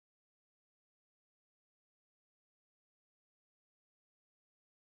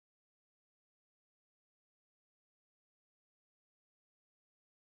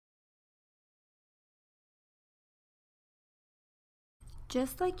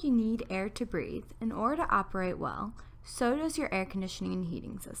Just like you need air to breathe in order to operate well, so does your air conditioning and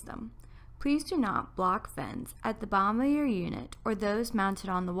heating system. Please do not block vents at the bottom of your unit or those mounted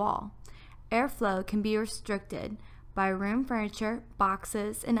on the wall. Airflow can be restricted by room furniture,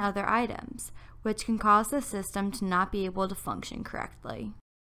 boxes, and other items, which can cause the system to not be able to function correctly.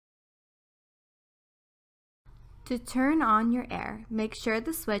 To turn on your air, make sure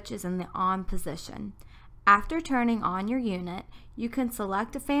the switch is in the on position. After turning on your unit, you can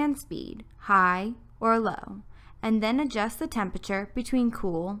select a fan speed, high or low, and then adjust the temperature between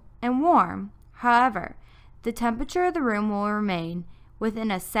cool and warm. However, the temperature of the room will remain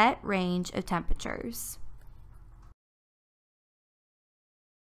within a set range of temperatures.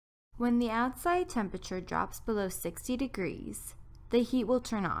 When the outside temperature drops below 60 degrees, the heat will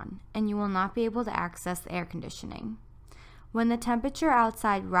turn on and you will not be able to access the air conditioning. When the temperature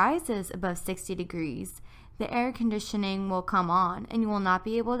outside rises above 60 degrees, the air conditioning will come on and you will not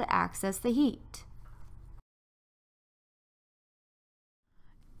be able to access the heat.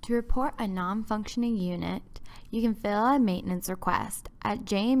 To report a non-functioning unit, you can fill out a maintenance request at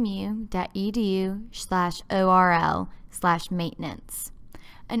jmu.edu/orl/maintenance.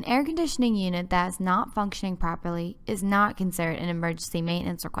 An air conditioning unit that is not functioning properly is not considered an emergency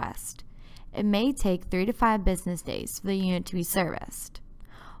maintenance request. It may take 3 to 5 business days for the unit to be serviced.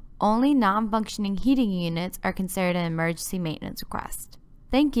 Only non-functioning heating units are considered an emergency maintenance request.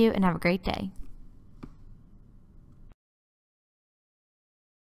 Thank you and have a great day.